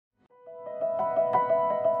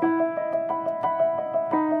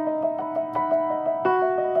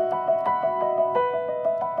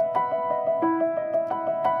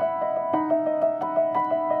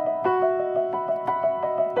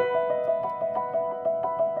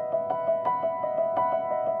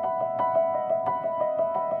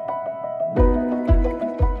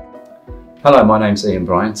Hello, my name's Ian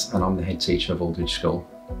Bryant and I'm the head teacher of Aldridge School.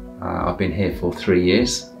 I've been here for 3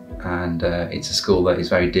 years and it's a school that is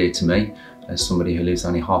very dear to me as somebody who lives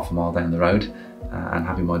only half a mile down the road and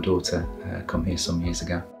having my daughter come here some years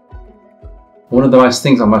ago. One of the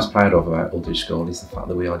things I'm most proud of about Aldridge School is the fact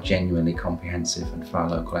that we are genuinely comprehensive and for our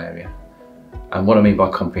local area. And what I mean by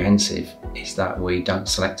comprehensive is that we don't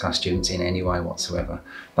select our students in any way whatsoever.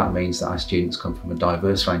 That means that our students come from a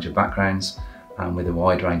diverse range of backgrounds and with a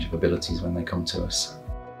wide range of abilities when they come to us.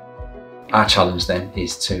 Our challenge then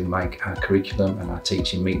is to make our curriculum and our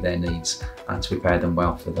teaching meet their needs and to prepare them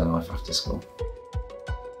well for their life after school.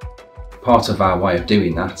 Part of our way of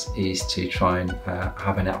doing that is to try and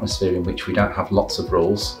have an atmosphere in which we don't have lots of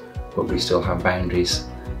rules, but we still have boundaries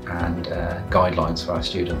and guidelines for our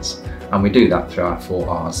students. And we do that through our 4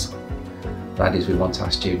 R's. That is, we want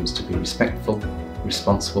our students to be respectful,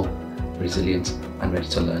 responsible, resilient and ready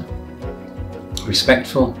to learn.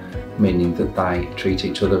 Respectful, meaning that they treat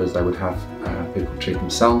each other as they would have people treat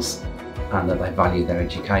themselves and that they value their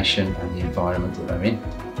education and the environment that they're in.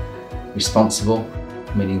 Responsible,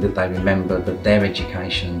 meaning that they remember that their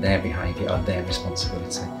education and their behaviour are their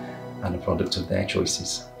responsibility and a product of their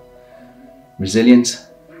choices. Resilient,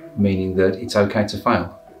 meaning that it's okay to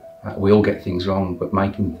fail. We all get things wrong, but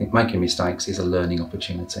making mistakes is a learning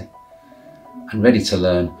opportunity. And ready to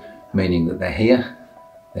learn, meaning that they're here,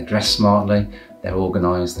 they're dressed smartly, they're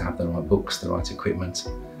organised, they have the right books, the right equipment,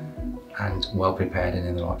 and well prepared and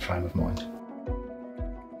in the right frame of mind.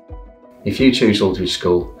 If you choose Aldridge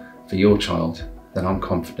School for your child, then I'm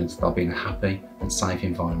confident they'll be in a happy and safe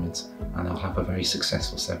environment and they'll have a very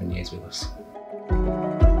successful 7 years with us.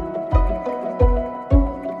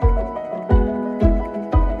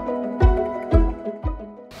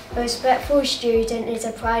 A respectful student is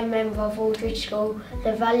a proud member of Aldridge School.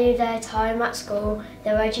 They value their time at school,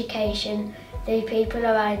 their education, the people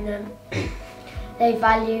around them. They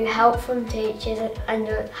value help from teachers and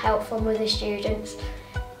help from other students.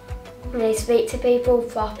 They speak to people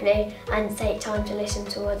properly and take time to listen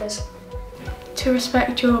to others. To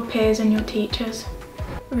respect your peers and your teachers.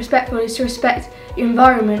 Respectful is to respect your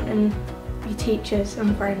environment and your teachers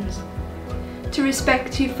and friends. To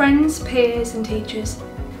respect your friends, peers and teachers.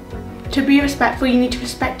 To be respectful, you need to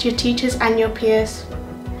respect your teachers and your peers.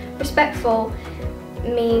 Respectful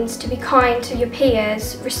means to be kind to your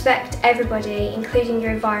peers, respect everybody, including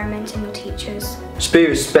your environment and your teachers. To be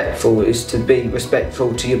respectful is to be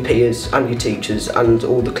respectful to your peers and your teachers and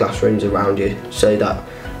all the classrooms around you, so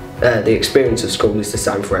that the experience of school is the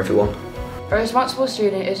same for everyone. A responsible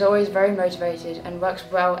student is always very motivated and works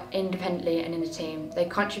well independently and in a team. They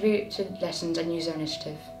contribute to lessons and use their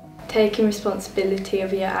initiative. Taking responsibility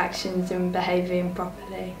of your actions and behaving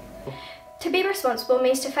properly. To be responsible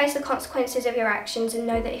means to face the consequences of your actions and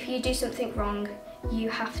know that if you do something wrong, you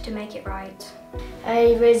have to make it right.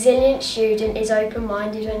 A resilient student is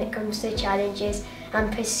open-minded when it comes to challenges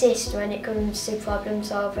and persists when it comes to problem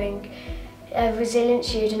solving. A resilient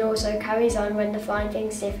student also carries on when they find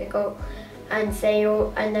things difficult and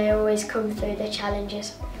they always come through the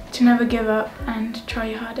challenges. To never give up and try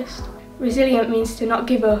your hardest. Resilient means to not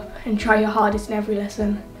give up and try your hardest in every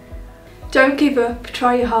lesson. Don't give up,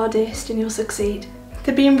 try your hardest and you'll succeed.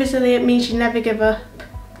 To be resilient means you never give up,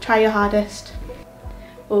 try your hardest.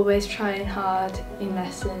 Always trying hard in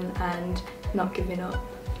lesson and not giving up.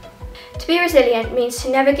 To be resilient means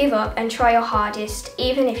to never give up and try your hardest,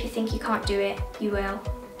 even if you think you can't do it, you will.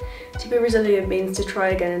 To be resilient means to try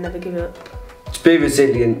again and never give up. To be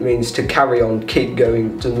resilient means to carry on, keep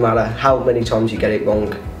going, doesn't matter how many times you get it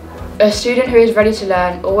wrong. A student who is ready to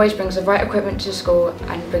learn always brings the right equipment to school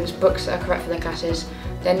and brings books that are correct for their classes.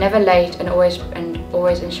 They're never late and always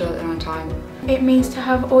ensure that they're on time. It means to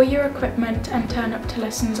have all your equipment and turn up to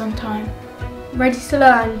lessons on time. Ready to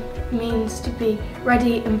learn means to be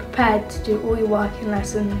ready and prepared to do all your work in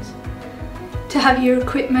lessons. To have your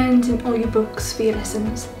equipment and all your books for your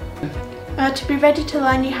lessons. To be ready to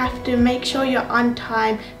learn, you have to make sure you're on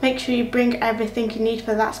time, make sure you bring everything you need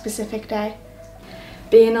for that specific day.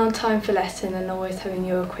 Being on time for lesson and always having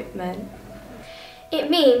your equipment. It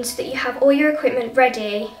means that you have all your equipment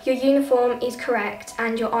ready, your uniform is correct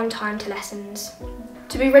and you're on time to lessons.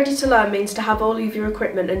 To be ready to learn means to have all of your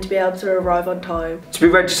equipment and to be able to arrive on time. To be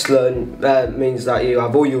ready to learn means that you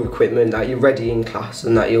have all your equipment, that you're ready in class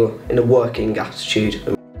and that you're in a working attitude.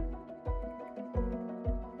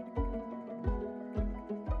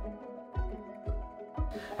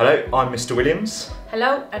 Hello, I'm Mr. Williams.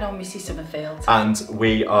 Hello, and I'm Mrs Summerfield. And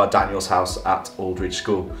we are Daniel's House at Aldridge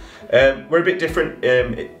School. We're a bit different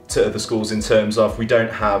to other schools in terms of we don't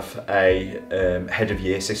have a head of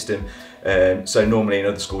year system. So normally in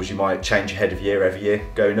other schools you might change your head of year every year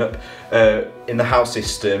going up. In the house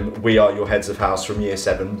system, we are your heads of house from year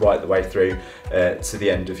 7 right the way through to the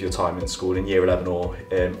end of your time in school in year 11 or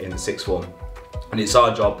in the sixth form. And it's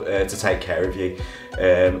our job to take care of you,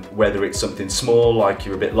 whether it's something small like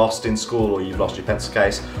you're a bit lost in school or you've lost your pencil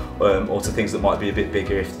case, or to things that might be a bit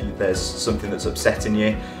bigger if there's something that's upsetting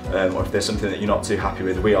you, or if there's something that you're not too happy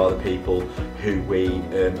with. We are the people who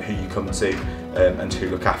you come to and who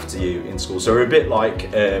look after you in school. So we're a bit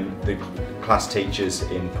like the class teachers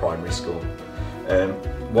in primary school.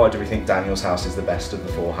 Why do we think Daniel's house is the best of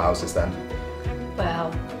the 4 houses then?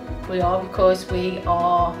 Well, we are because we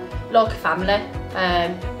are like a family.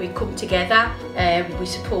 We come together, we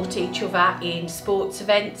support each other in sports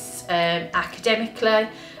events, academically,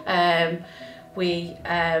 we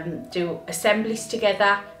do assemblies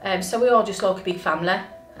together, so we are just like a big family.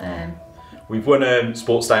 We've won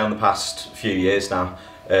Sports Day on the past few years now,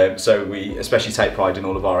 so we especially take pride in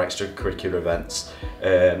all of our extracurricular events.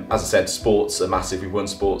 As I said, sports are massive. We've won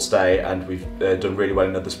Sports Day and we've done really well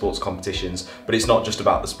in other sports competitions, but it's not just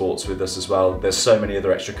about the sports with us as well. There's so many other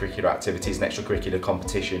extracurricular activities and extracurricular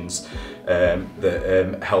competitions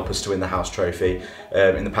that help us to win the house trophy.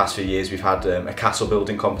 In the past few years we've had a castle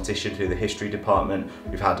building competition through the history department,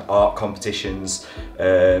 we've had art competitions,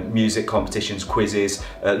 music competitions, quizzes,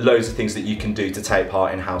 loads of things that you can do to take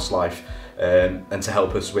part in house life and to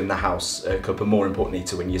help us win the house cup, and more importantly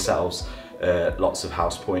to win yourselves lots of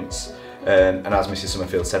house points. And as Mrs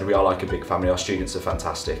Summerfield said, we are like a big family. Our students are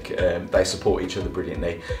fantastic. They support each other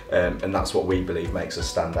brilliantly, and that's what we believe makes us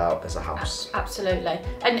stand out as a house. Absolutely.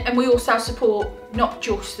 And we also support not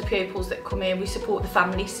just the pupils that come in, we support the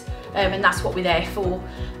families, and that's what we're there for,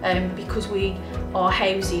 because we are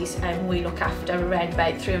houses and we look after around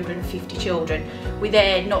about 350 children. We're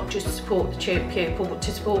there not just to support the pupil, but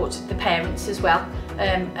to support the parents as well,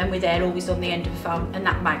 and we're there always on the end of the phone, and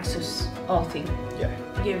that makes us, I think,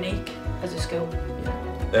 unique as a school.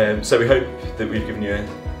 So we hope that we've given you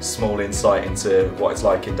a small insight into what it's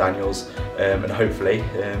like in Daniel's, and hopefully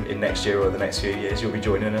in next year or the next few years you'll be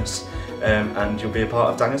joining us and you'll be a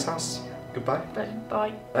part of Daniel's house. Goodbye.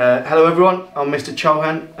 Bye. Hello everyone, I'm Mr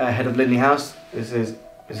Chauhan, head of Linley House. This is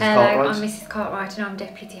Mrs Cartwright. Hello, I'm Mrs Cartwright and I'm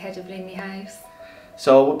deputy head of Linley House.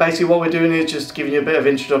 So basically what we're doing is just giving you a bit of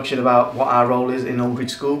introduction about what our role is in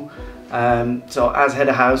Aldridge School. So as head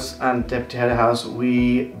of house and deputy head of house,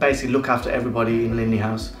 we basically look after everybody in Linley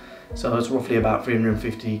House. So it's roughly about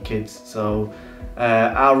 350 kids. So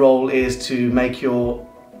our role is to make your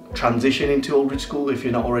transition into Aldridge School, if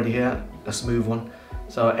you're not already here, a smooth one.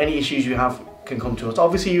 So any issues you have can come to us.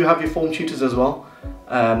 Obviously you have your form tutors as well,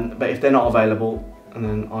 but if they're not available, and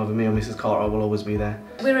then either me or Mrs Cartwright will always be there.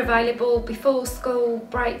 We're available before school,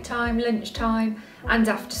 break time, lunch time and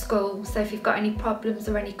after school, so if you've got any problems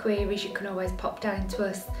or any queries you can always pop down to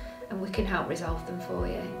us and we can help resolve them for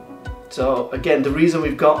you. So again, the reason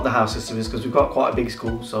we've got the house system is because we've got quite a big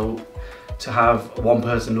school, so to have one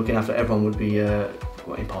person looking after everyone would be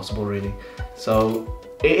impossible really. So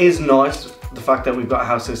it is nice, the fact that we've got a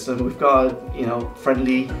house system. We've got a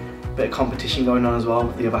friendly bit of competition going on as well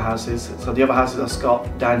with the other houses. So the other houses are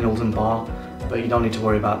Scott, Daniels and Bar, but you don't need to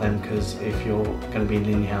worry about them because if you're going to be in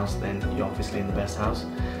Linley House then you're obviously in the best house.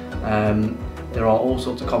 There are all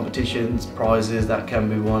sorts of competitions, prizes that can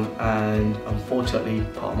be won, and unfortunately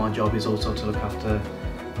part of my job is also to look after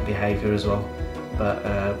behaviour as well, but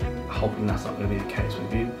hoping that's not going to be the case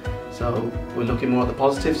with you. So we're looking more at the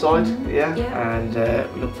positive side,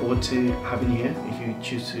 and we look forward to having you here if you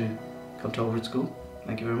choose to come to Aldridge School.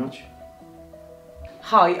 Thank you very much.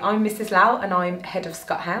 Hi, I'm Mrs Lau and I'm head of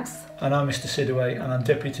Scott House. And I'm Mr Sidaway and I'm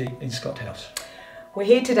deputy in Scott House. We're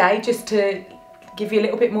here today just to give you a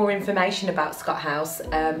little bit more information about Scott House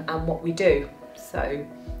and what we do. So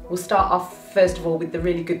we'll start off first of all with the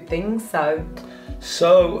really good things. So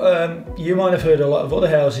you might have heard a lot of other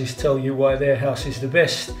houses tell you why their house is the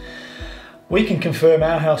best. We can confirm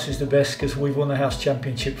our house is the best because we've won the house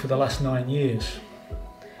championship for the last 9 years.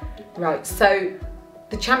 Right, so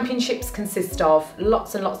the championships consist of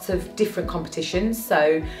lots and lots of different competitions,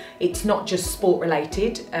 so it's not just sport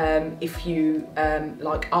related. If you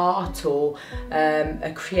like art or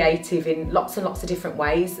are creative in lots and lots of different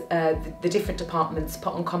ways, the different departments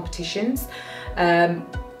put on competitions.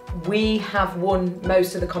 We have won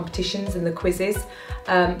most of the competitions and the quizzes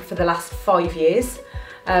for the last 5 years,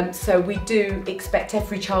 so we do expect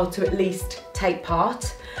every child to at least take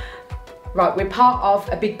part. Right, we're part of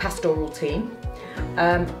a big pastoral team.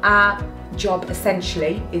 Our job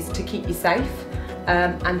essentially is to keep you safe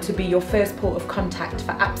and to be your first port of contact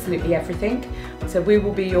for absolutely everything. So we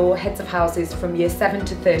will be your heads of houses from year 7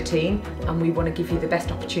 to 13, and we want to give you the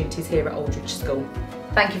best opportunities here at Aldridge School.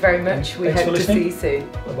 Thank you very much. We hope to see you soon.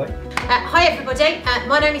 Bye-bye. Hi everybody,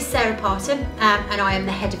 my name is Sarah Parton and I am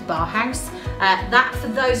the head of Bar House. That, for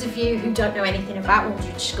those of you who don't know anything about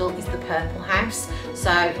Aldridge School, is the Purple House.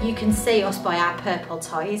 So you can see us by our purple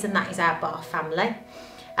ties, and that is our bar family.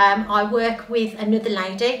 I work with another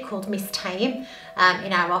lady called Miss Tame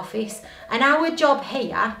in our office, and our job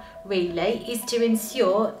here really is to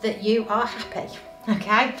ensure that you are happy.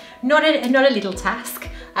 Okay, not a little task,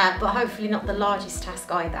 but hopefully not the largest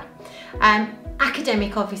task either.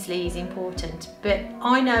 Academic obviously is important, but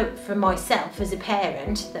I know for myself as a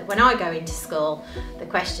parent that when I go into school, the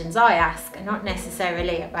questions I ask are not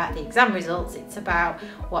necessarily about the exam results, it's about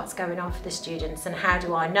what's going on for the students and how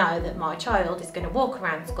do I know that my child is going to walk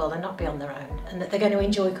around school and not be on their own, and that they're going to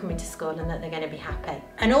enjoy coming to school and that they're going to be happy.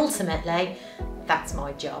 And ultimately, that's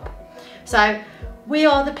my job. So we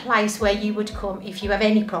are the place where you would come if you have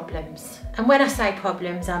any problems. And when I say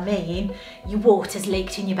problems, I mean your water's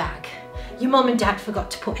leaked in your bag. Your mum and dad forgot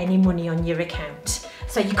to put any money on your account,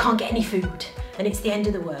 so you can't get any food and it's the end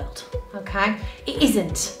of the world, okay? It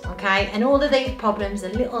isn't, okay? And all of these problems, the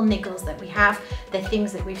little niggles that we have, they're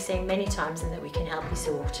things that we've seen many times and that we can help you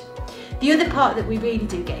sort. The other part that we really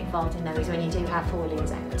do get involved in though is when you do have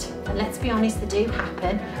fallings out. And let's be honest, they do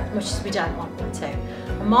happen as much as we don't want them to.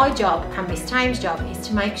 And my job and Miss Tame's job is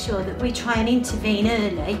to make sure that we try and intervene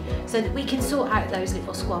early so that we can sort out those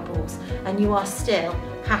little squabbles and you are still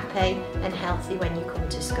happy and healthy when you come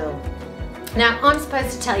to school. Now, I'm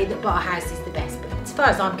supposed to tell you that Bar House is the best, but as far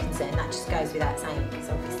as I'm concerned, that just goes without saying, because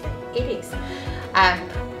obviously it is.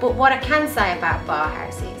 But what I can say about Bar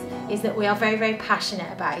House is that we are very, very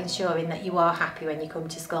passionate about ensuring that you are happy when you come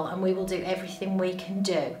to school, and we will do everything we can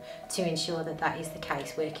do to ensure that that is the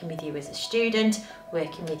case, working with you as a student,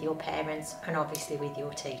 working with your parents, and obviously with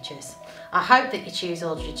your teachers. I hope that you choose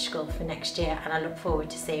Aldridge School for next year, and I look forward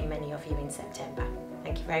to seeing many of you in September.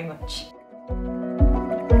 Thank you very much.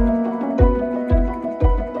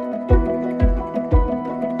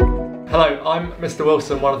 Hello, I'm Mr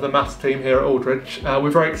Wilson, one of the maths team here at Aldridge. We're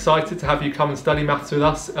very excited to have you come and study maths with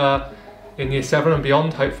us in year 7 and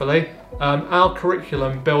beyond, hopefully. Our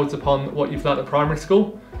curriculum builds upon what you've learnt at primary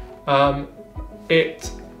school.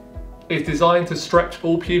 It is designed to stretch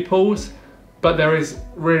all pupils, but there is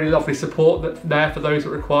really lovely support there for those that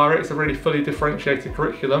require it. It's a really fully differentiated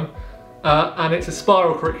curriculum. And it's a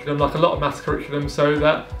spiral curriculum, like a lot of maths curriculum, so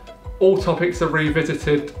that all topics are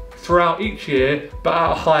revisited throughout each year, but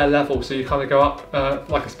at a higher level, so you kind of go up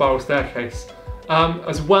like a spiral staircase.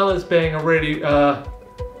 As well as being a really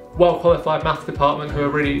well-qualified maths department who are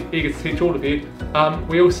really eager to teach all of you,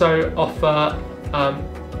 we also offer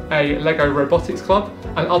a Lego robotics club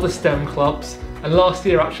and other STEM clubs. And last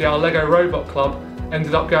year, actually, our Lego robot club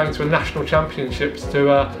ended up going to a national championships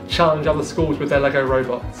to challenge other schools with their Lego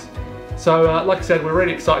robots. So, like I said, we're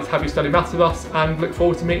really excited to have you study maths with us and look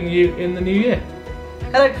forward to meeting you in the new year.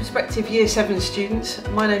 Hello prospective Year 7 students,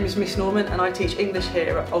 my name is Miss Norman and I teach English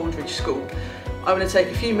here at Aldridge School. I want to take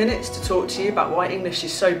a few minutes to talk to you about why English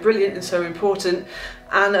is so brilliant and so important,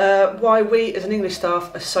 and why we as an English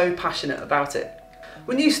staff are so passionate about it.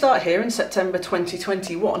 When you start here in September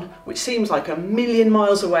 2021, which seems like a million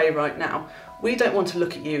miles away right now, we don't want to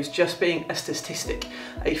look at you as just being a statistic,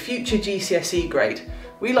 a future GCSE grade.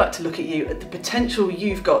 We like to look at you at the potential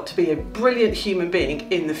you've got to be a brilliant human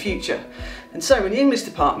being in the future. And so in the English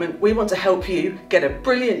department, we want to help you get a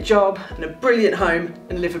brilliant job and a brilliant home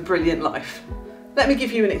and live a brilliant life. Let me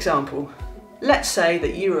give you an example. Let's say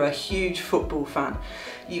that you are a huge football fan.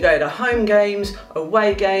 You go to home games,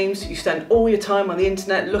 away games, you spend all your time on the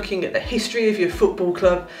internet looking at the history of your football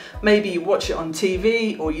club, maybe you watch it on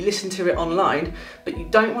TV or you listen to it online, but you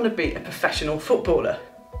don't want to be a professional footballer.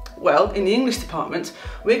 Well, in the English department,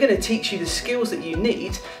 we're going to teach you the skills that you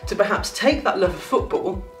need to perhaps take that love of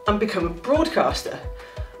football and become a broadcaster.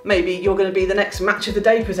 Maybe you're going to be the next Match of the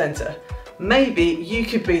Day presenter. Maybe you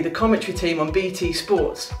could be the commentary team on BT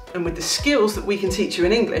Sports, and with the skills that we can teach you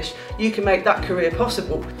in English, you can make that career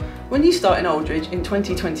possible. When you start in Aldridge in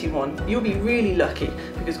 2021, you'll be really lucky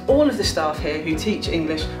because all of the staff here who teach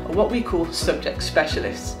English are what we call subject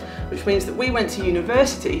specialists, which means that we went to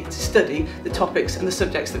university to study the topics and the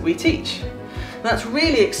subjects that we teach. And that's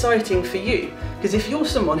really exciting for you because if you're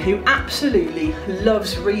someone who absolutely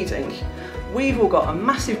loves reading, we've all got a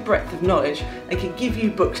massive breadth of knowledge and can give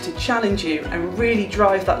you books to challenge you and really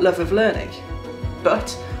drive that love of learning.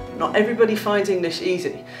 But Not everybody finds English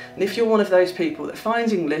easy. And if you're one of those people that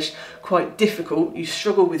finds English quite difficult, you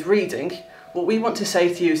struggle with reading, what we want to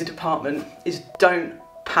say to you as a department is don't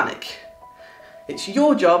panic. It's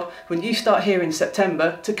your job when you start here in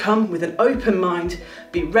September to come with an open mind,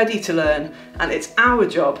 be ready to learn, and it's our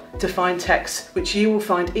job to find texts which you will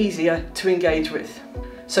find easier to engage with.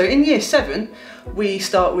 So in Year 7, we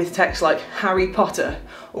start with texts like Harry Potter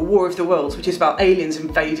or War of the Worlds, which is about aliens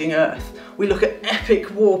invading Earth. We look at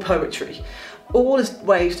epic war poetry, all as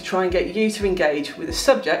ways to try and get you to engage with a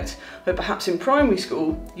subject that perhaps in primary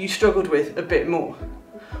school you struggled with a bit more.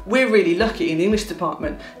 We're really lucky in the English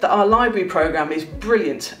department that our library programme is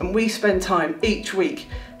brilliant, and we spend time each week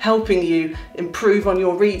helping you improve on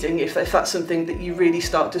your reading if that's something that you really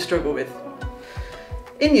start to struggle with.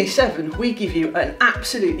 In Year 7, we give you an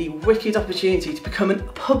absolutely wicked opportunity to become a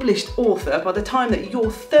published author by the time that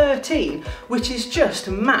you're 13, which is just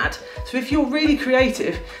mad. So if you're really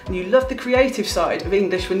creative and you love the creative side of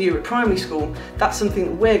English when you were at primary school, that's something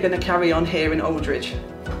that we're going to carry on here in Aldridge.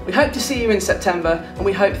 We hope to see you in September, and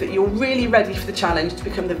we hope that you're really ready for the challenge to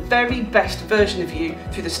become the very best version of you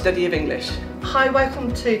through the study of English. Hi,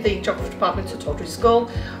 welcome to the Geography Department at Aldridge School.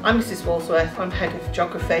 I'm Mrs Walsworth, I'm Head of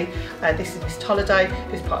Geography. This is Miss Tolliday,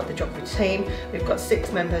 who's part of the Geography team. We've got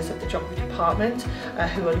 6 members of the Geography Department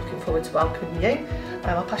who are looking forward to welcoming you.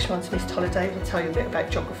 I'll pass you on to Miss Tolliday, who'll tell you a bit about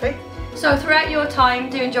geography. So throughout your time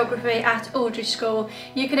doing geography at Aldridge School,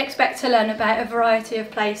 you can expect to learn about a variety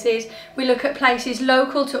of places. We look at places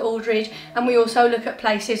local to Aldridge, and we also look at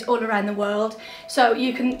places all around the world. So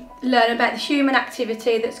you can learn about the human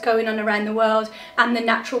activity that's going on around the world and the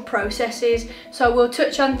natural processes. So we'll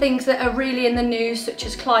touch on things that are really in the news, such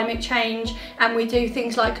as climate change, and we do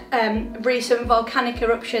things like recent volcanic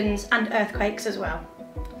eruptions and earthquakes as well.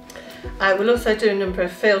 We'll also do a number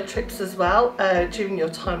of field trips as well during your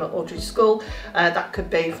time at Aldridge School. That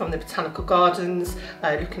could be from the botanical gardens,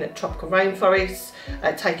 looking at tropical rainforests,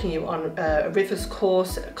 taking you on a rivers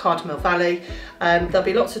course at Cardamel Valley. There'll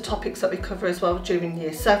be lots of topics that we cover as well during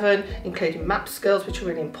Year 7, including map skills, which are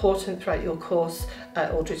really important throughout your course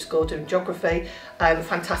at Aldridge School doing geography.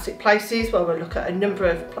 Fantastic places where we'll look at a number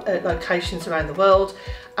of locations around the world.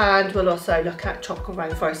 And we'll also look at tropical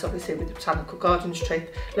rainforests, obviously with the botanical gardens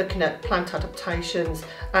trip, looking at plant adaptations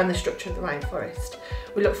and the structure of the rainforest.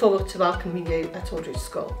 We look forward to welcoming you at Aldridge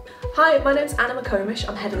School. Hi, my name's Anna McComish,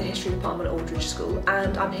 I'm Head of the History Department at Aldridge School,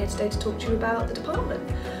 and I'm here today to talk to you about the department.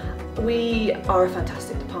 We are a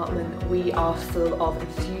fantastic department. We are full of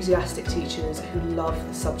enthusiastic teachers who love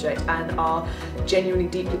the subject and are genuinely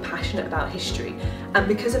deeply passionate about history. And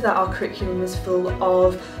because of that, our curriculum is full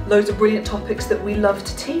of loads of brilliant topics that we love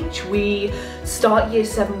to teach. We start Year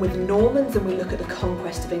 7 with Normans, and we look at the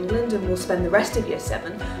conquest of England, and we'll spend the rest of Year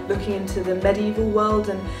 7 looking into the medieval world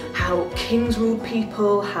and how kings ruled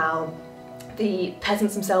people, how the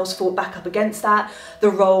peasants themselves fought back up against that, the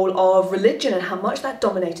role of religion and how much that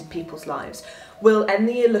dominated people's lives. We'll end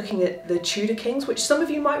the year looking at the Tudor kings, which some of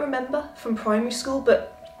you might remember from primary school,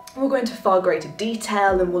 but we'll go into far greater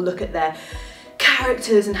detail, and we'll look at their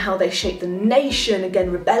characters and how they shaped the nation,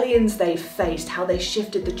 again rebellions they faced, how they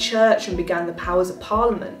shifted the church and began the powers of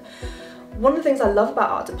parliament. One of the things I love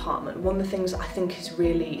about our department, one of the things I think is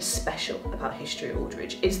really special about history at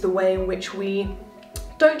Aldridge, is the way in which we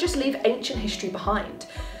don't just leave ancient history behind.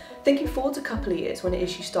 Thinking forwards a couple of years, when it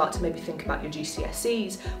is you start to maybe think about your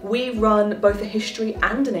GCSEs, we run both a history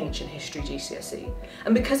and an ancient history GCSE.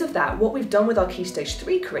 And because of that, what we've done with our Key Stage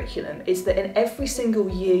 3 curriculum is that in every single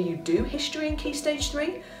year you do history in Key Stage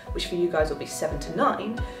 3, which for you guys will be 7 to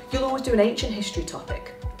 9, you'll always do an ancient history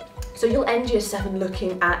topic. So you'll end Year 7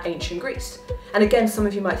 looking at ancient Greece. And again, some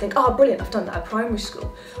of you might think, oh brilliant, I've done that at primary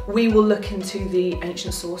school. We will look into the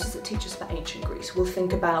ancient sources that teach us about ancient Greece. We'll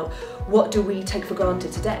think about what do we take for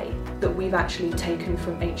granted today that we've actually taken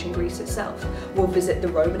from ancient Greece itself. We'll visit the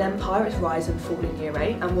Roman Empire, its rise and fall in Year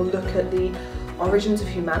 8, and we'll look at the origins of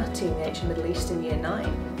humanity in the ancient Middle East in Year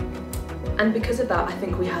 9. And because of that, I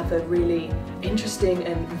think we have a really interesting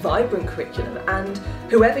and vibrant curriculum, and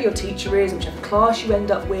whoever your teacher is, whichever class you end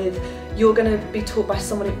up with, you're going to be taught by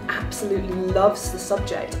someone who absolutely loves the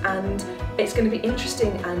subject, and it's going to be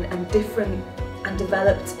interesting and different and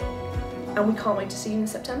developed, and we can't wait to see you in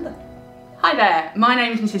September. Hi there, my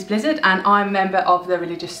name is Mrs Blizzard and I'm a member of the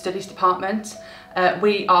Religious Studies Department.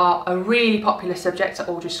 We are a really popular subject at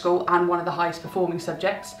Aldridge School and one of the highest performing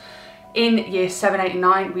subjects. In Year 7, 8 and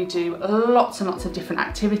 9 we do lots and lots of different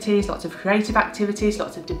activities, lots of creative activities,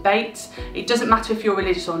 lots of debates. It doesn't matter if you're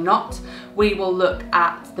religious or not. We will look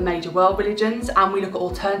at the major world religions, and we look at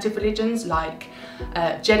alternative religions like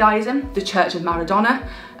Jediism, the Church of Maradona,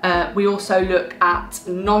 We also look at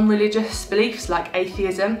non-religious beliefs like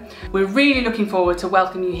atheism. We're really looking forward to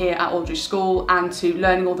welcoming you here at Aldridge School and to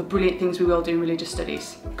learning all the brilliant things we will do in religious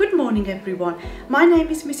studies. Good morning everyone. My name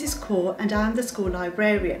is Mrs. Kaur and I am the school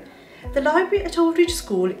librarian. The library at Aldridge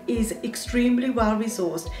School is extremely well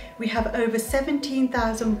resourced. We have over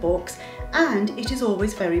 17,000 books and it is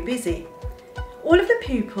always very busy. All of the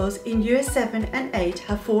pupils in Year 7 and 8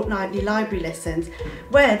 have fortnightly library lessons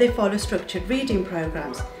where they follow structured reading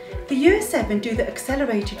programmes. The Year 7 do the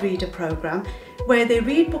accelerated reader programme where they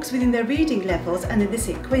read books within their reading levels and then they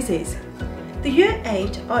sit quizzes. The Year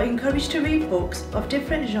 8 are encouraged to read books of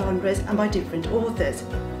different genres and by different authors.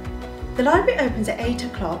 The library opens at 8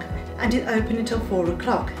 o'clock and is open until 4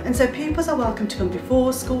 o'clock, and so pupils are welcome to come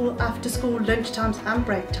before school, after school, lunch times and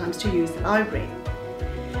break times to use the library.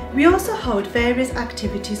 We also hold various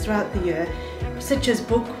activities throughout the year, such as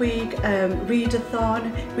Book Week,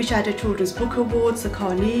 Readathon, which are the Children's Book Awards, the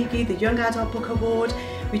Carnegie, the Young Adult Book Award,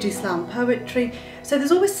 we do slam poetry. So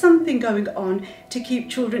there's always something going on to keep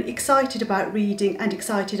children excited about reading and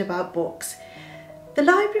excited about books. The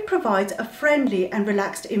library provides a friendly and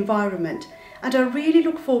relaxed environment, and I really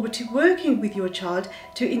look forward to working with your child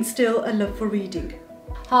to instil a love for reading.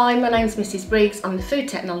 Hi, my name's Mrs. Briggs. I'm the food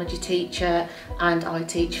technology teacher and I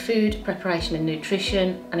teach food preparation and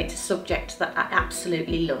nutrition, and it's a subject that I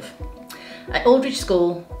absolutely love. At Aldridge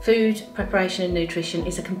School, food preparation and nutrition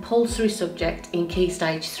is a compulsory subject in Key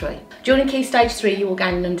Stage 3. During Key Stage 3 you will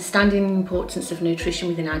gain an understanding of the importance of nutrition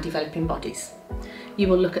within our developing bodies. You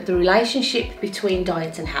will look at the relationship between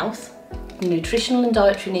diet and health, the nutritional and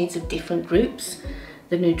dietary needs of different groups,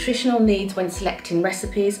 the nutritional needs when selecting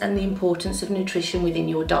recipes and the importance of nutrition within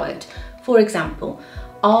your diet. For example,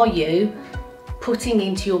 are you putting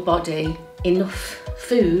into your body enough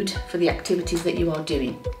food for the activities that you are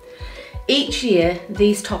doing? Each year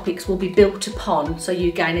these topics will be built upon so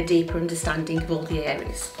you gain a deeper understanding of all the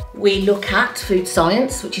areas. We look at food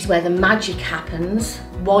science, which is where the magic happens,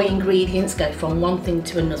 why ingredients go from one thing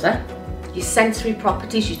to another. Your sensory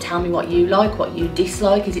properties, you tell me what you like, what you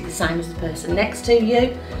dislike, is it the same as the person next to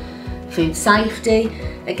you? Food safety,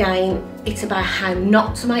 again, it's about how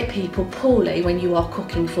not to make people poorly when you are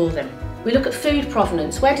cooking for them. We look at food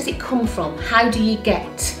provenance, where does it come from? How do you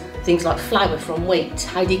get things like flour from wheat?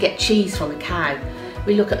 How do you get cheese from a cow?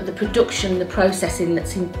 We look at the production, the processing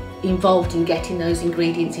that's involved in getting those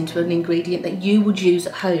ingredients into an ingredient that you would use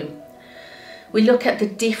at home. We look at the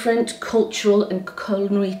different cultural and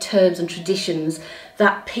culinary terms and traditions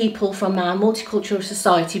that people from our multicultural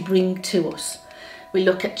society bring to us. We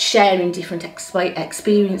look at sharing different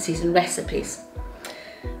experiences and recipes.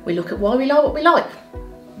 We look at why we like what we like,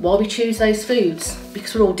 why we choose those foods,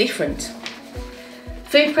 because we're all different.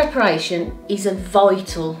 Food preparation is a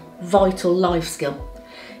vital life skill.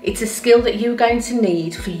 It's a skill that you're going to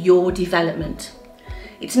need for your development.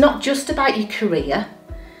 It's not just about your career.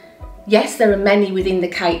 Yes, there are many within the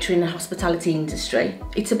catering and hospitality industry.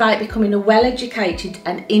 It's about becoming a well-educated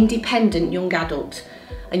and independent young adult,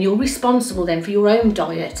 and you're responsible then for your own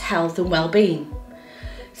diet, health and well-being.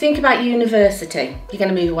 Think about university. You're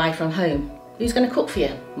going to move away from home. Who's going to cook for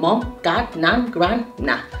you? Mom, dad, nan, gran?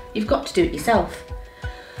 Nah, you've got to do it yourself.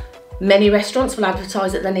 Many restaurants will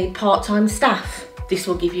advertise that they need part-time staff. This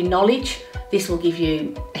will give you knowledge, this will give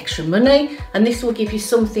you extra money, and this will give you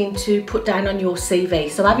something to put down on your CV.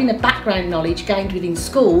 So having a background knowledge gained within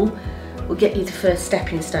school will get you the first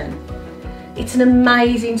stepping stone. It's an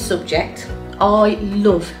amazing subject. I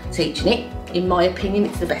love teaching it. In my opinion,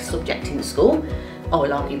 it's the best subject in the school. I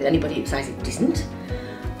will argue with anybody who says it isn't.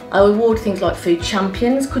 I award things like food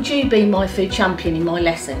champions. Could you be my food champion in my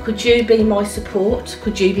lesson? Could you be my support?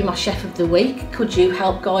 Could you be my chef of the week? Could you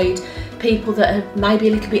help guide people that are maybe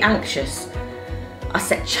a little bit anxious? I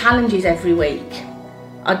set challenges every week.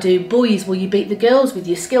 I do boys, will you beat the girls with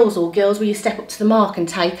your skills, or girls, will you step up to the mark and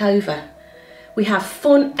take over? We have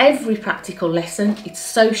fun every practical lesson. It's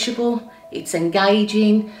sociable, it's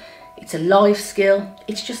engaging, it's a life skill.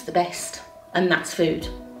 It's just the best, and that's food.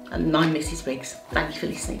 And I'm Mrs. Briggs. Thank you for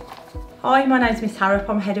listening. Hi, my name's Miss Harrop.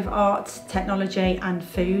 I'm Head of Arts, Technology and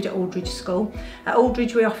Food at Aldridge School. At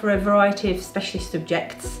Aldridge we offer a variety of specialist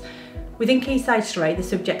subjects. Within Key Stage 3 the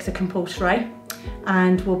subjects are compulsory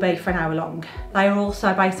and will be for an hour long. They are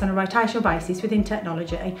also based on a rotational basis within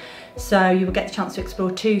technology, so you will get the chance to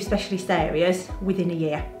explore 2 specialist areas within a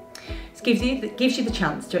year. It gives you the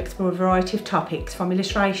chance to explore a variety of topics, from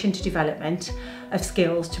illustration to development of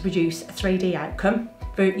skills to produce a 3D outcome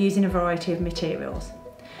using a variety of materials.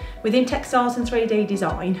 Within textiles and 3D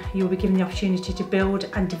design, you will be given the opportunity to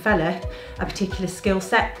build and develop a particular skill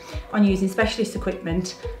set on using specialist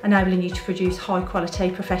equipment, enabling you to produce high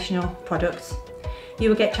quality professional products. You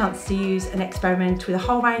will get a chance to use and experiment with a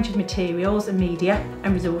whole range of materials and media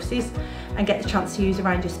and resources, and get the chance to use a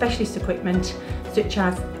range of specialist equipment such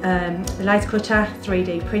as the laser cutter,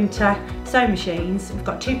 3D printer, sewing machines. We've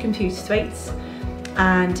got 2 computer suites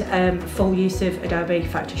and full use of Adobe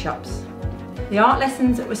Photoshops. The art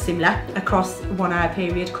lessons were similar across a 1 hour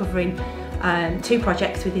period, covering 2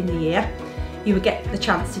 projects within the year. You would get the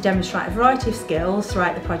chance to demonstrate a variety of skills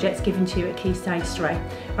throughout the projects given to you at Key Stage 3,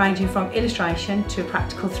 ranging from illustration to a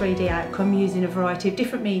practical 3D outcome using a variety of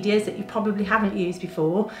different medias that you probably haven't used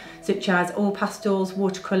before, such as oil pastels,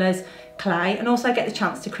 watercolours, clay, and also get the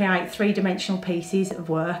chance to create 3-dimensional pieces of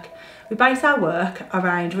work. We base our work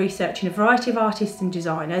around researching a variety of artists and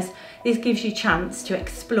designers. This gives you a chance to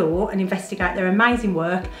explore and investigate their amazing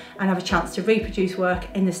work and have a chance to reproduce work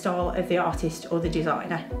in the style of the artist or the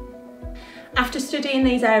designer. After studying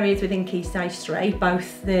these areas within Key Stage 3,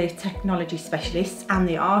 both the technology specialists and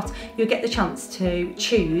the art, you'll get the chance to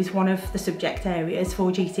choose one of the subject areas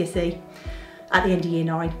for GCSE at the end of Year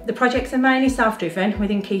 9. The projects are mainly self-driven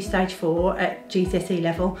within Key Stage 4 at GCSE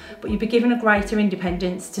level, but you'll be given a greater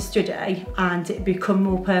independence to study and it become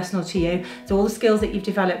more personal to you. So all the skills that you've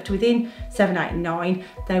developed within 7, 8 and 9,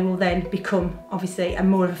 they will then become obviously a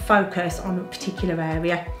more of a focus on a particular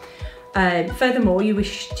area. Furthermore, you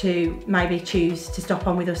wish to maybe choose to stop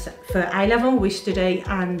on with us for A-level, we study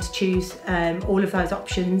and choose all of those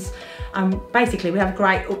options. Basically we have a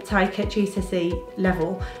great uptake at GCSE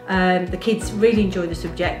level. The kids really enjoy the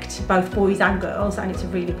subject, both boys and girls, and it's a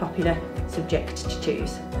really popular subject to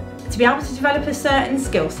choose. To be able to develop a certain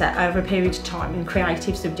skill set over a period of time in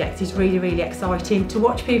creative subjects is really, really exciting. To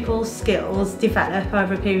watch people's skills develop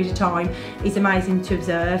over a period of time is amazing to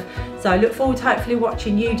observe. So I look forward to hopefully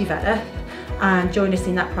watching you develop and join us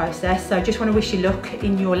in that process. So I just want to wish you luck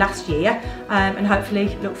in your last year and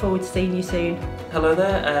hopefully look forward to seeing you soon. Hello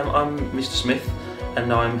there, I'm Mr Smith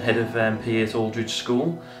and I'm head of PE at Aldridge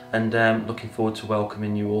School, and looking forward to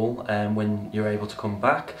welcoming you all when you're able to come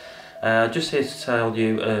back. Just here to tell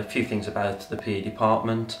you a few things about the PE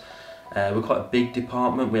department. We're quite a big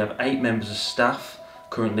department. We have 8 members of staff,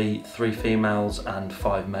 currently 3 females and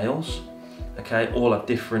 5 males. Okay, all have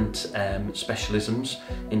different specialisms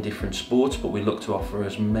in different sports, but we look to offer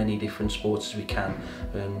as many different sports as we can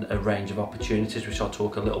and a range of opportunities, which I'll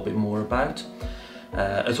talk a little bit more about.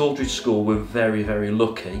 At Aldridge School, we're very, very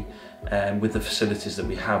lucky with the facilities that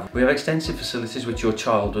we have. We have extensive facilities which your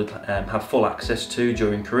child would have full access to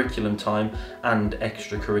during curriculum time and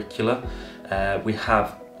extracurricular. We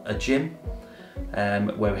have a gym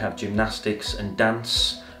where we have gymnastics and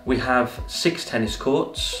dance. We have 6 tennis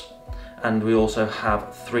courts, and we also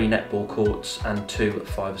have 3 netball courts and 2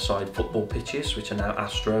 5-a-side football pitches, which are now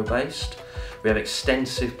Astro based. We have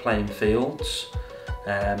extensive playing fields.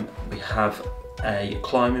 We have a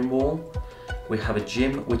climbing wall. We have a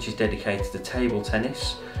gym which is dedicated to table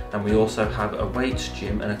tennis, and we also have a weights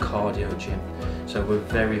gym and a cardio gym. So we're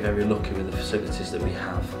very, very lucky with the facilities that we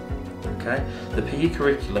have. Okay, the PE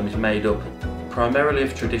curriculum is made up primarily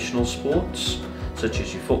of traditional sports such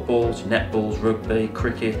as your footballs, netballs, rugby,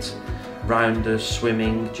 cricket, rounders,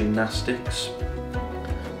 swimming, gymnastics,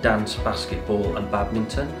 dance, basketball and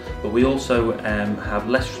badminton, but we also have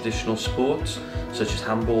less traditional sports such as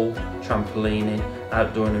handball, trampolining,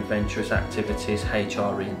 outdoor and adventurous activities,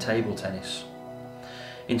 HRE and table tennis.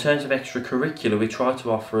 In terms of extracurricular, we try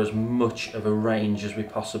to offer as much of a range as we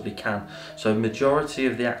possibly can. So the majority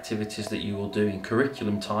of the activities that you will do in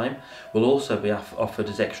curriculum time will also be offered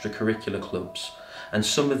as extracurricular clubs. And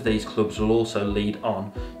some of these clubs will also lead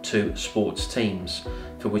on to sports teams,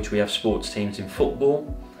 for which we have sports teams in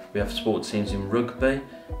football, we have sports teams in rugby,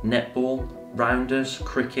 netball, rounders,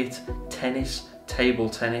 cricket, tennis, table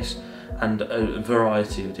tennis, and a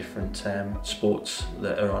variety of different sports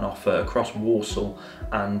that are on offer across Walsall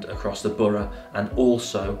and across the borough, and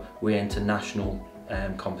also we enter national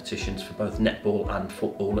competitions for both netball and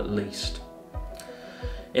football at least.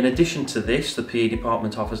 In addition to this, the PE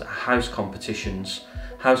department offers house competitions.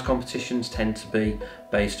 House competitions tend to be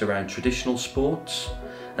based around traditional sports,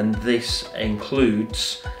 and this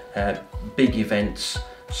includes big events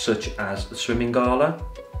such as the swimming gala,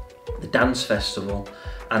 the dance festival,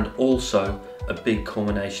 and also a big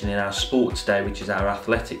culmination in our sports day, which is our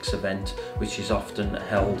athletics event, which is often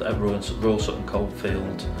held at Royal Sutton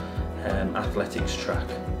Coldfield athletics track.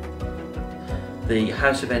 The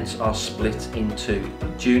house events are split into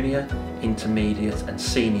junior, intermediate and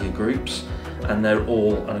senior groups, and they're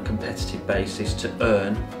all on a competitive basis to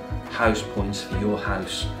earn house points for your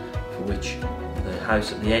house, for which the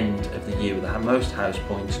house at the end of the year with the most house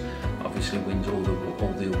points obviously wins all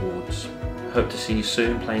the awards. Hope to see you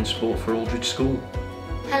soon playing sport for Aldridge School.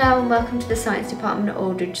 Hello and welcome to the Science Department at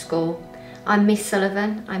Aldridge School. I'm Miss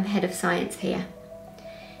Sullivan, I'm Head of Science here.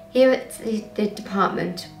 Here at the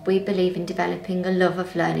department, we believe in developing a love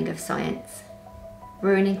of learning of science.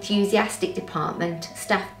 We're an enthusiastic department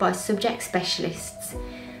staffed by subject specialists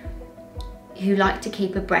who like to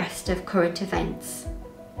keep abreast of current events.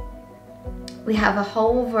 We have a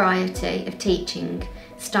whole variety of teaching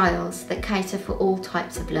styles that cater for all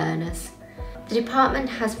types of learners. The department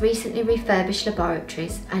has recently refurbished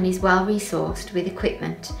laboratories and is well resourced with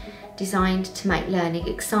equipment designed to make learning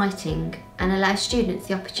exciting and allow students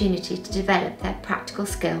the opportunity to develop their practical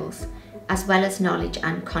skills as well as knowledge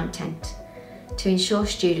and content to ensure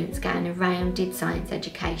students gain a rounded science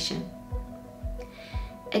education.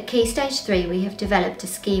 At Key Stage 3 we have developed a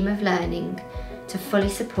scheme of learning to fully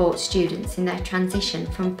support students in their transition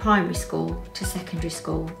from primary school to secondary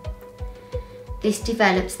school. This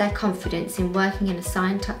develops their confidence in working in a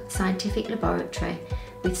scientific laboratory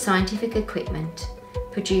with scientific equipment,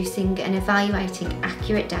 producing and evaluating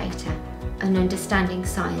accurate data and understanding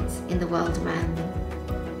science in the world around them.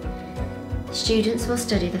 Students will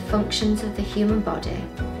study the functions of the human body,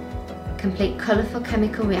 complete colourful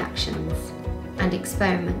chemical reactions and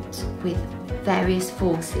experiment with various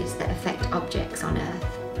forces that affect objects on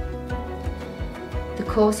Earth. The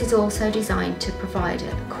course is also designed to provide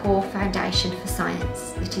a core foundation for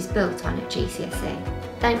science that is built on at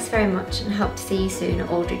GCSE. Thanks very much and hope to see you soon at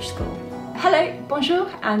Aldridge School. Hello, bonjour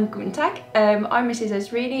and guten tag. I'm Mrs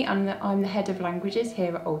Ezrini and I'm the Head of Languages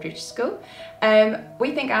here at Aldridge School.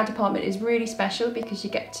 We think our department is really special because you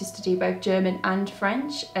get to study both German and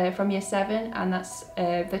French from Year 7, and that's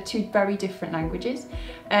the two very different languages.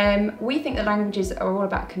 We think that languages are all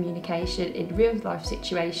about communication in real life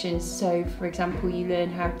situations. So for example, you learn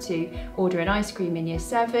how to order an ice cream in Year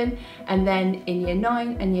 7, and then in Year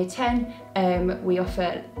 9 and Year 10 we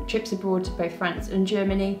offer trips abroad to both France and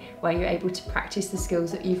Germany where you're able to practice the skills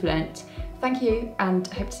that you've learnt. Thank you and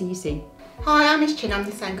hope to see you soon. Hi, I'm Miss Chin, I'm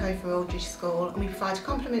the Senko for Aldridge School, and we provide a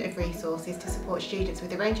complement of resources to support students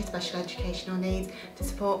with a range of special educational needs to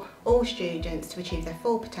support all students to achieve their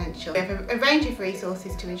full potential. We have a range of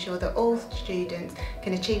resources to ensure that all students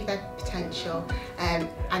can achieve their potential and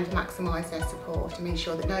maximise their support and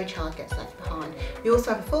ensure that no child gets left behind. We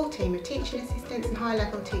also have a full team of teaching assistants and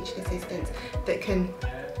high-level teaching assistants that can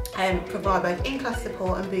provide both in-class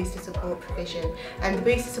support and booster support provision. The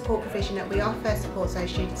booster support provision that we offer supports those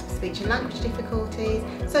students with speech and language difficulties,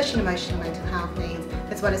 social and emotional mental health needs,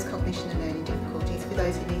 as well as cognition and learning difficulties for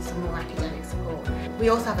those who need some more academic support. We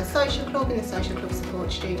also have a social club, and the social club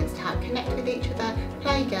supports students to help connect with each other,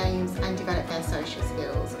 play games and develop their social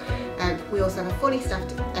skills. We also have a fully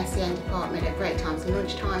staffed SEN department at break times and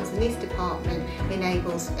lunch times, and this department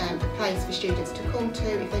enables a place for students to come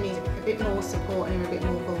to if they need a bit more support and are a bit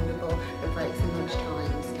more vulnerable at breaks and lunch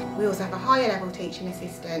times. We also have a higher level teaching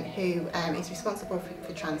assistant who is responsible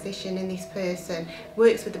for transition, and this person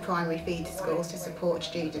works with the primary feeder schools to support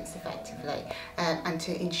students effectively and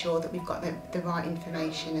to ensure that we've got the right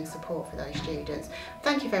information and support for those students.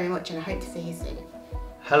 Thank you very much and I hope to see you soon.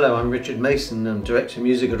 Hello, I'm Richard Mason, I'm Director of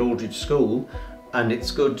Music at Aldridge School, and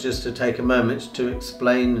it's good just to take a moment to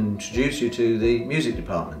explain and introduce you to the music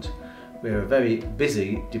department. We're a very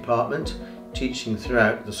busy department, teaching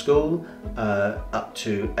throughout the school up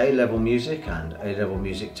to A-level music and A-level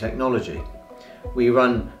music technology. We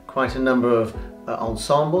run quite a number of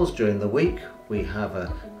ensembles during the week. We have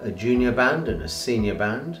a junior band and a senior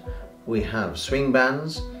band. We have swing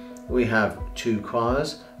bands, we have 2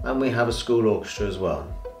 choirs, and we have a school orchestra as well.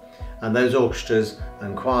 And those orchestras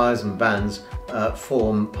and choirs and bands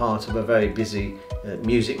form part of a very busy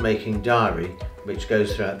music making diary which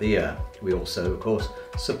goes throughout the year. We also of course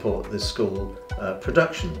support the school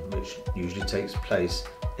production, which usually takes place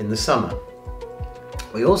in the summer.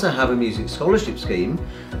 We also have a music scholarship scheme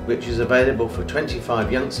which is available for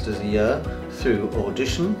 25 youngsters a year through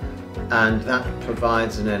audition, and that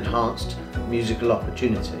provides an enhanced musical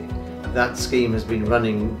opportunity. That scheme has been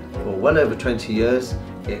running for well over 20 years.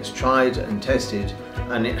 It's tried and tested,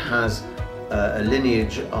 and it has a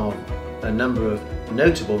lineage of a number of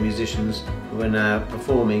notable musicians who are now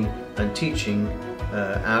performing and teaching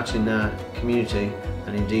out in our community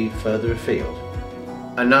and indeed further afield.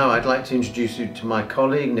 And now I'd like to introduce you to my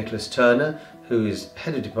colleague Nicholas Turner, who is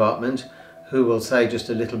Head of Department, who will say just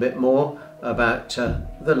a little bit more about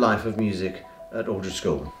the life of music at Aldridge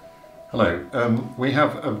School. Hello, we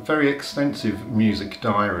have a very extensive music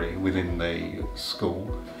diary within the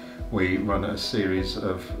school. We run a series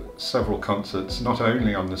of several concerts, not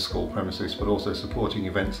only on the school premises but also supporting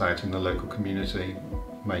events out in the local community,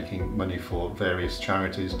 making money for various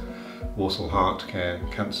charities, Walsall Heart Care,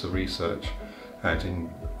 cancer research out in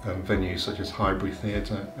venues such as Highbury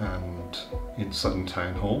Theatre and in Sutton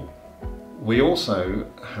Town Hall. We also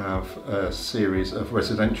have a series of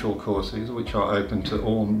residential courses which are open to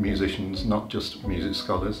all musicians, not just music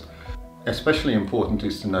scholars. Especially important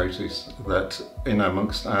is to notice that in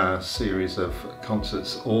amongst our series of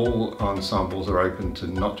concerts, all ensembles are open to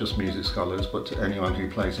not just music scholars but to anyone who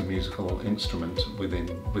plays a musical instrument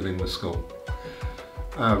within the school.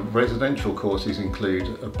 Our residential courses include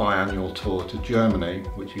a biannual tour to Germany,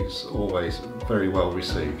 which is always very well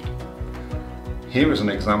received. Here is an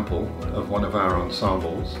example of one of our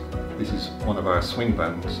ensembles. This is one of our swing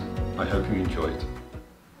bands. I hope you enjoy it.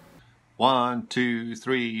 1, 2,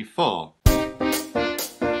 3, 4.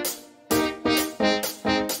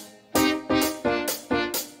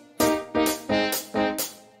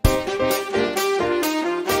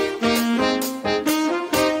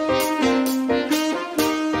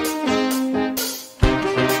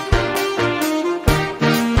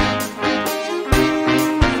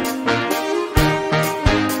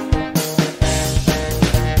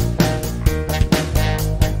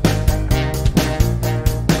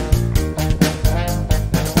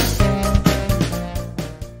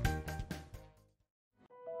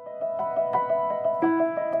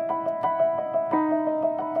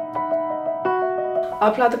 I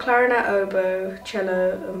play the clarinet, oboe,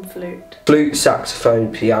 cello and flute. Flute,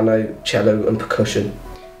 saxophone, piano, cello and percussion.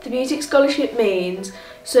 The music scholarship means,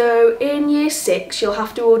 so in year 6 you'll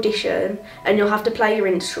have to audition and you'll have to play your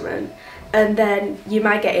instrument, and then you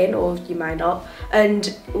may get in or you may not,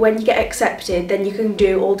 and when you get accepted then you can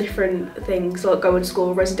do all different things like go on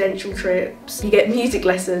school residential trips, you get music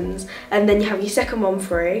lessons, and then you have your second one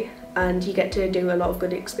free and you get to do a lot of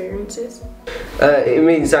good experiences. It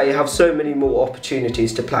means that you have so many more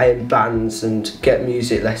opportunities to play in bands and get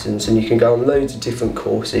music lessons, and you can go on loads of different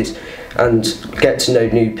courses and get to know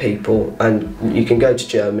new people, and you can go to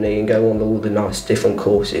Germany and go on all the nice different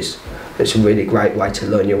courses. It's a really great way to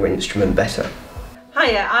learn your instrument better.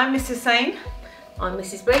 Hiya, I'm Mrs. Sain. I'm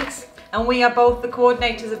Mrs. Briggs. And we are both the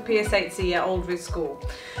coordinators of PSHE at Aldridge School.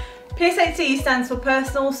 PSHE stands for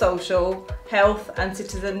Personal, Social, Health and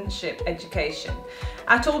Citizenship Education.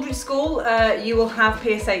 At Aldridge School, you will have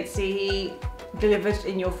PSHE delivered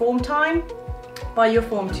in your form time by your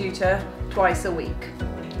form tutor twice a week.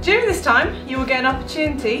 During this time, you will get an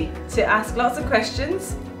opportunity to ask lots of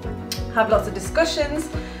questions, have lots of discussions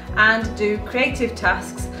and do creative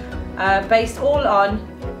tasks based all on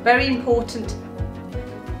very important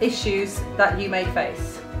issues that you may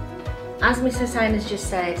face. As Mrs. Sain has just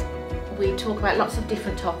said, we talk about lots of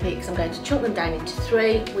different topics. I'm going to chunk them down into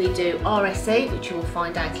 3. We do RSE, which you will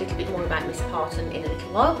find out a little bit more about Miss Parton in a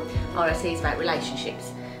little while. RSE is about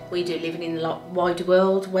relationships. We do living in a wider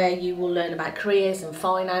world, where you will learn about careers and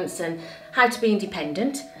finance and how to be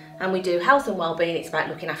independent. And we do health and wellbeing. It's about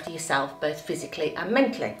looking after yourself, both physically and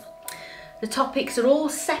mentally. The topics are all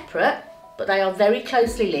separate, but they are very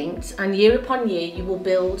closely linked, and year upon year you will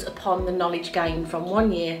build upon the knowledge gained from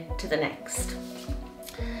one year to the next.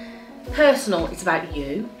 Personal, it's about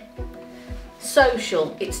you.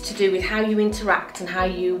 Social, it's to do with how you interact and how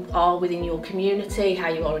you are within your community, how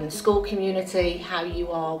you are in the school community, how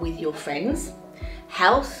you are with your friends.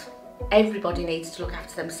 Health, everybody needs to look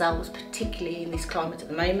after themselves, particularly in this climate at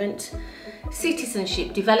the moment.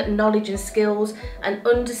 Citizenship, develop knowledge and skills and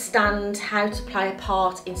understand how to play a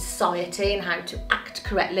part in society and how to act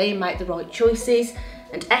correctly and make the right choices.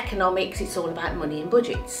 And economics, it's all about money and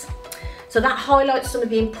budgets. So that highlights some of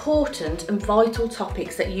the important and vital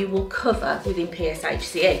topics that you will cover within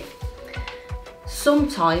PSHE.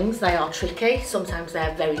 Sometimes they are tricky, sometimes they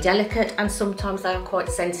are very delicate, and sometimes they are quite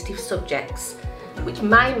sensitive subjects, which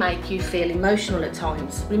may make you feel emotional at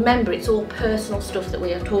times. Remember, it's all personal stuff that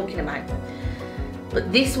we are talking about.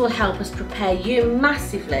 But this will help us prepare you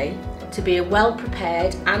massively to be a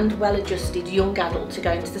well-prepared and well-adjusted young adult to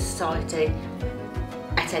go into the society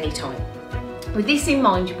at any time. With this in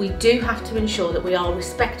mind, we do have to ensure that we are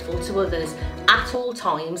respectful to others at all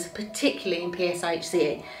times, particularly in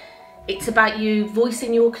PSHE. It's about you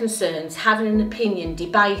voicing your concerns, having an opinion,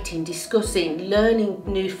 debating, discussing, learning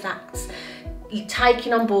new facts,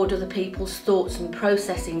 taking on board other people's thoughts and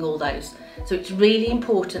processing all those. So it's really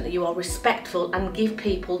important that you are respectful and give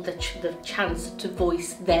people the chance to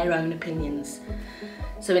voice their own opinions.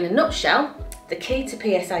 So in a nutshell, the key to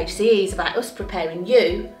PSHE is about us preparing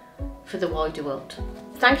you for the wider world.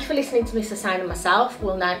 Thank you for listening to Mr. Sain and myself.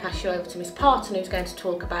 We'll now pass you over to Miss Parton, who's going to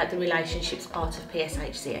talk about the relationships part of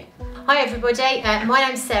PSHE. Hi everybody, my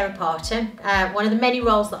name's Sarah Parton. One of the many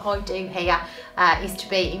roles that I do here is to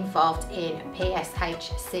be involved in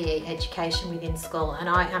PSHCE education within school, and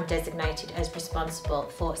I am designated as responsible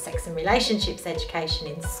for sex and relationships education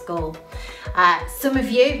in school. Some of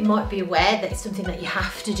you might be aware that it's something that you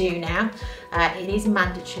have to do now. It is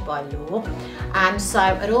mandatory by law, and so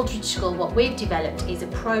at Aldridge School what we've developed is a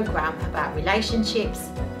programme about relationships,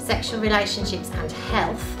 sexual relationships and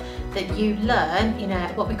health that you learn in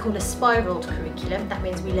what we call a spiralled curriculum. That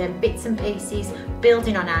means we learn bits and pieces,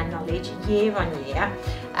 building on our knowledge year on year,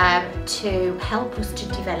 to help us to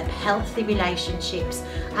develop healthy relationships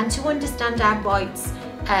and to understand our rights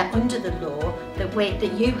under the law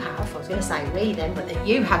that you have. I was going to say we then, but that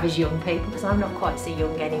you have as young people, because I'm not quite so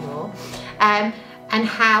young anymore, and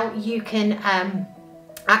how you can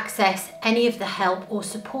access any of the help or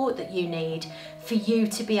support that you need for you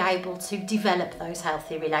to be able to develop those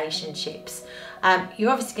healthy relationships. You're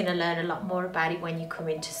obviously going to learn a lot more about it when you come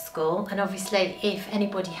into school, and obviously if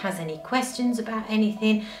anybody has any questions about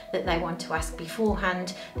anything that they want to ask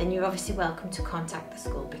beforehand, then you're obviously welcome to contact the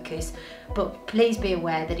school, but please be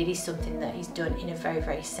aware that it is something that is done in a very,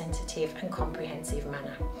 very sensitive and comprehensive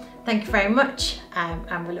manner. Thank you very much,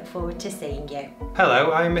 and we look forward to seeing you.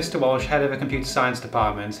 Hello, I'm Mr Walsh, Head of the Computer Science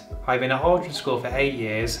Department. I've been at Aldridge School for 8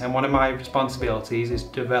 years, and one of my responsibilities is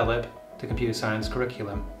to develop the computer science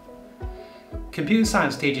curriculum. Computer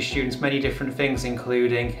science teaches students many different things,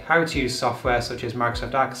 including how to use software such as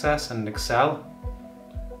Microsoft Access and Excel,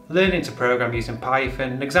 learning to program using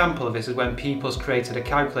Python. An example of this is when pupils created a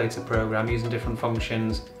calculator program using different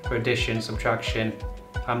functions for addition, subtraction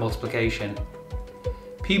and multiplication.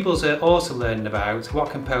 Pupils are also learning about what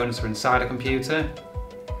components are inside a computer,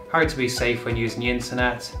 how to be safe when using the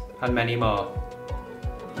internet, and many more.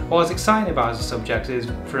 What's exciting about the subject is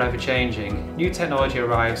forever changing. New technology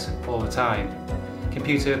arrives all the time.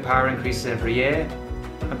 Computer power increases every year,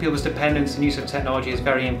 and people's dependence and use of technology is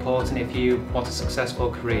very important if you want a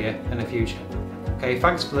successful career in the future. Okay,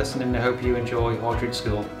 thanks for listening, and I hope you enjoy Aldridge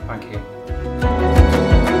School. Thank you.